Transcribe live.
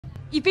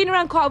You've been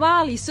around quite a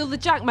while. You're still the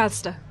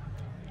Jackmaster.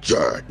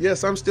 Jack.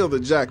 Yes, I'm still the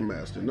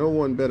Jackmaster. No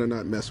one better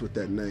not mess with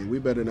that name. We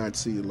better not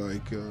see,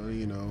 like,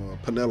 a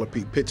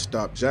Penelope Pitch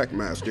Stop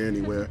Jackmaster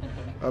anywhere.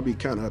 I'll be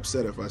kind of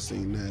upset if I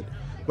seen that.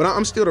 But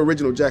I'm still the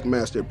original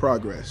Jackmaster in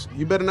progress.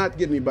 You better not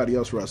get anybody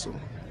else, Russell.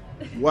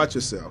 Watch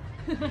yourself.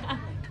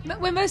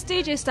 When most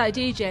DJs started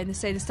DJing, they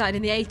say they started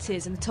in the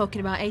 80s and they're talking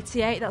about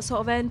 88, that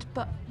sort of end.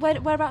 But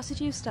whereabouts did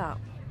you start?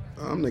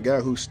 I'm the guy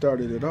who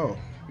started it all.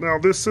 Now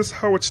this is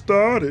how it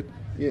started.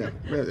 Yeah.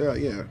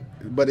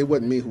 But it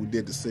wasn't me who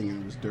did the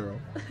singing, it was Daryl.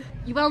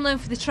 You're well known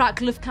for the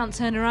track Love Can't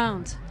Turn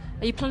Around.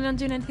 Are you planning on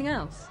doing anything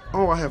else?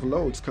 Oh, I have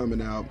loads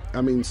coming out.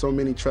 I mean, so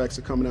many tracks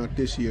are coming out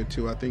this year,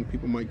 too. I think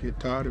people might get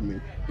tired of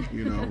me,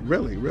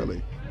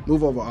 really.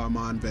 Move over,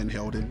 Armand Van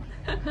Helden.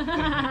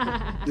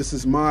 This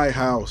is my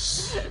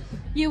house.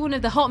 You're one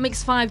of the Hot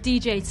Mix 5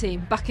 DJ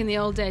team, back in the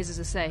old days, as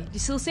I say. Do you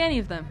still see any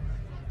of them?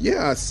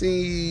 Yeah, I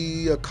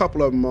see a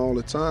couple of them all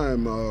the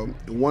time.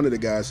 One of the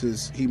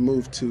guys, he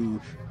moved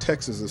to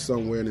Texas or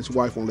somewhere, and his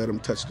wife won't let him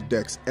touch the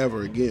decks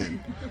ever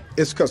again.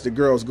 It's because the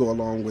girls go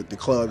along with the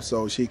club,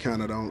 so she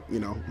kind of don't,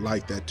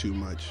 like that too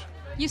much.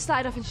 You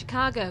started off in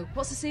Chicago.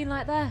 What's the scene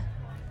like there?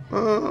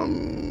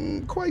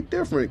 Quite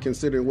different,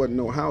 considering wasn't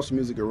no house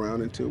music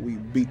around until we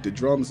beat the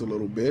drums a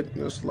little bit.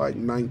 It's like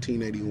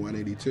 1981,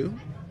 82.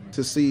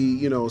 To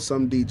see,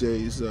 some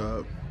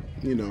DJs,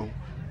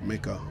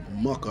 make a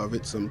muck of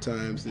it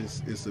sometimes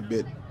it's a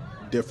bit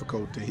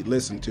difficult to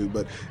listen to,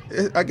 but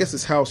I guess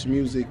it's house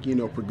music,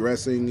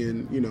 progressing,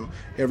 and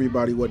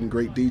everybody wasn't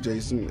great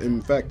DJs.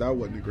 In fact, I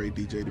wasn't a great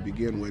DJ to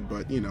begin with,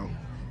 but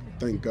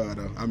thank God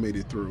I made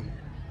it through.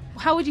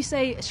 How would you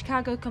say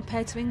Chicago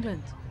compared to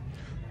England?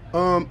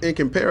 In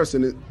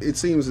comparison, it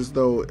seems as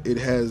though it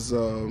has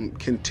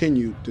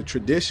continued the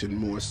tradition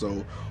more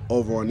so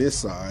over on this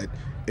side,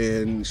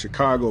 and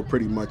Chicago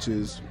pretty much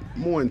is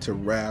more into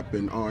rap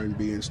and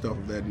R&B and stuff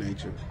of that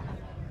nature.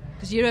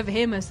 Because you're over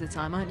here most of the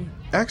time, aren't you?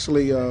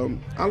 Actually,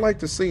 I like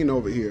the scene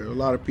over here. A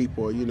lot of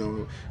people,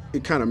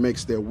 it kind of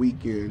makes their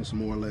weekends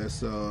more or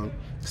less.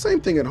 Same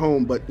thing at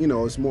home, but,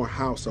 it's more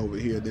house over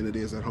here than it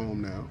is at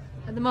home now.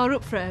 And they're more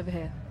up for it over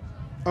here?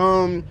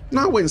 No,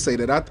 I wouldn't say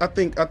that. I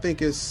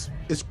think it's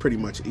pretty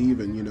much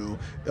even,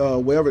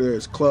 wherever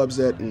there's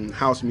clubs at and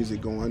house music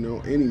going,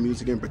 any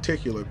music in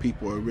particular,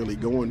 people are really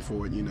going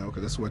for it,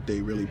 because that's what they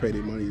really pay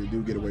their money to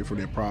do, get away from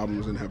their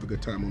problems and have a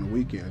good time on the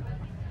weekend.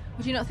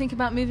 Would you not think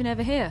about moving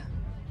over here?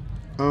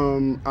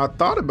 I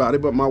thought about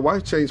it, but my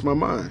wife changed my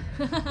mind.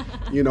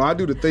 I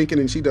do the thinking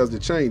and she does the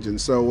changing.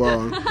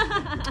 So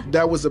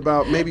that was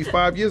about maybe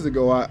 5 years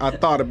ago. I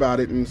thought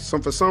about it, and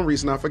for some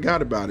reason I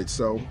forgot about it.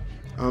 So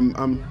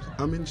I'm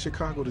in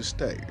Chicago to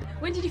stay.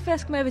 When did you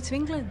first come over to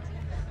England?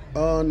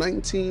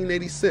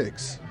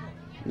 1986.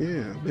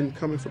 Yeah, I've been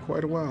coming for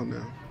quite a while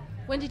now.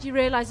 When did you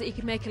realise that you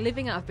could make a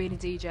living out of being a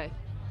DJ?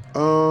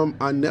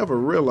 I never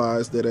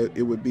realized that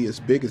it would be as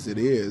big as it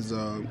is.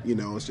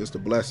 It's just a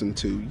blessing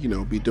to,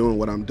 be doing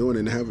what I'm doing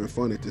and having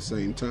fun at the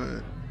same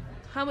time.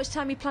 How much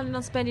time are you planning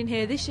on spending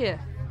here this year?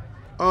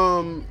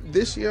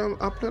 This year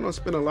I plan on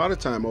spending a lot of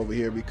time over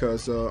here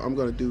because I'm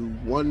going to do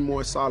one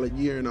more solid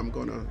year, and I'm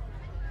going to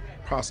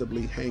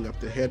possibly hang up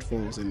the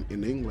headphones in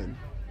England.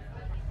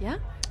 Yeah?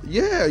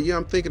 Yeah,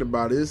 I'm thinking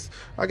about it.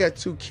 I got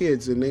 2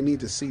 kids, and they need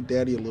to see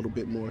Daddy a little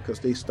bit more because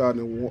they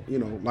starting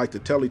to, like the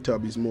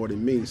Teletubbies more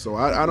than me. So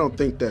I don't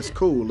think that's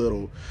cool,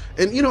 little.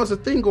 And, there's a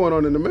thing going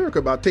on in America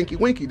about Tinky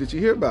Winky. Did you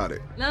hear about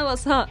it? No,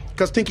 what's that?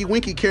 Because Tinky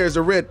Winky carries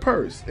a red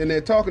purse, and they're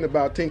talking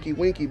about Tinky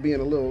Winky being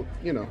a little,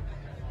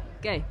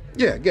 Gay?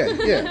 Yeah, gay,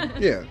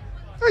 yeah.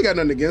 I ain't got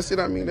nothing against it.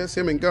 I mean, that's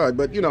him and God.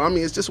 But,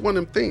 it's just one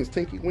of them things.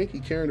 Tinky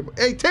Winky carrying the...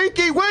 Hey,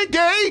 Tinky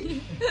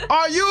Winky!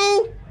 Are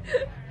you...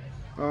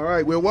 All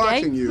right, we're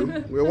watching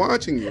you. We're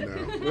watching you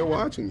now. We're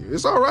watching you.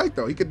 It's all right,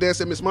 though. He could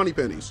dance at Miss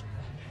Moneypenny's.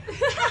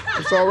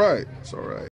 It's all right. It's all right.